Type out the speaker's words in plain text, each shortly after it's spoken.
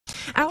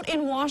Out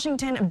in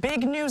Washington,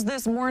 big news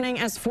this morning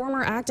as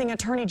former acting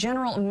Attorney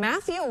General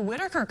Matthew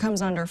Whitaker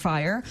comes under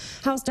fire.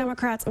 House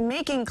Democrats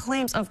making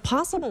claims of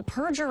possible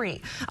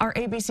perjury. Our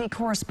ABC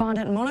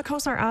correspondent Mona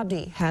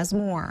Kosar-Abdi has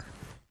more.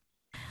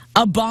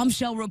 A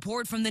bombshell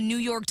report from the New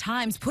York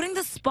Times putting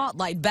the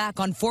spotlight back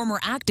on former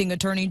acting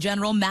Attorney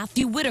General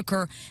Matthew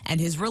Whitaker and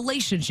his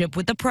relationship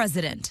with the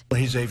president.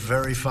 He's a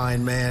very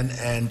fine man,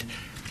 and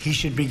he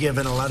should be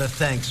given a lot of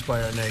thanks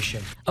by our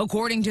nation.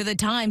 According to the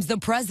Times, the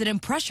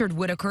president pressured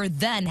Whitaker,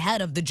 then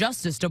head of the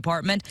Justice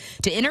Department,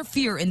 to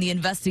interfere in the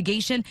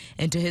investigation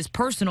into his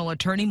personal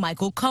attorney,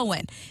 Michael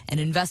Cohen, an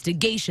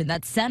investigation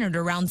that centered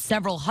around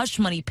several hush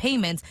money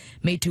payments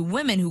made to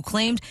women who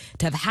claimed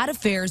to have had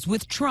affairs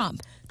with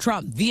Trump.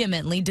 Trump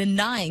vehemently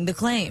denying the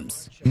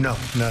claims. No,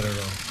 not at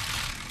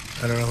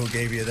all. I don't know who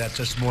gave you that.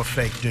 Just more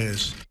fake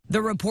news.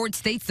 The report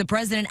states the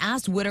president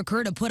asked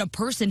Whitaker to put a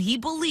person he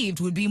believed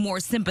would be more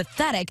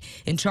sympathetic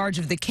in charge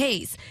of the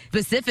case,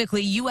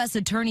 specifically U.S.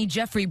 Attorney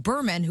Jeffrey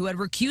Berman, who had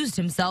recused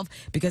himself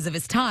because of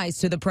his ties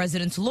to the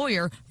president's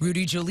lawyer,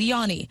 Rudy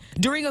Giuliani.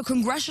 During a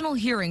congressional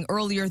hearing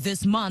earlier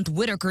this month,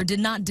 Whitaker did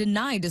not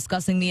deny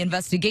discussing the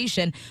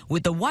investigation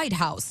with the White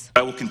House.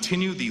 I will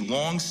continue the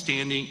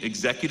long-standing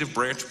executive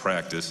branch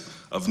practice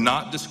of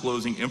not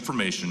disclosing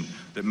information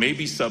that may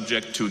be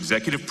subject to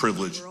executive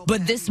privilege.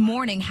 But this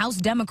morning, House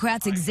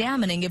Democrats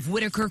examining if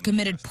Whitaker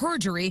committed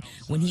perjury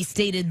when he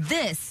stated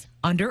this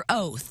under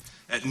oath.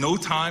 At no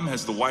time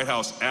has the White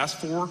House asked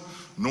for,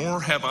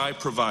 nor have I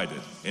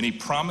provided, any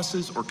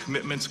promises or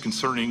commitments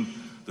concerning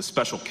the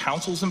special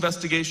counsel's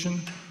investigation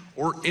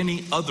or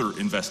any other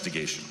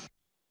investigation.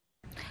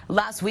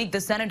 Last week, the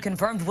Senate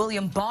confirmed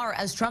William Barr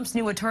as Trump's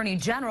new attorney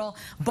general.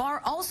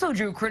 Barr also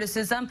drew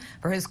criticism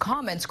for his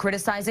comments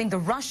criticizing the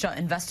Russia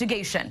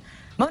investigation.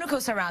 Mona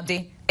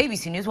Kosar-Abdi,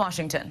 ABC News,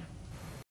 Washington.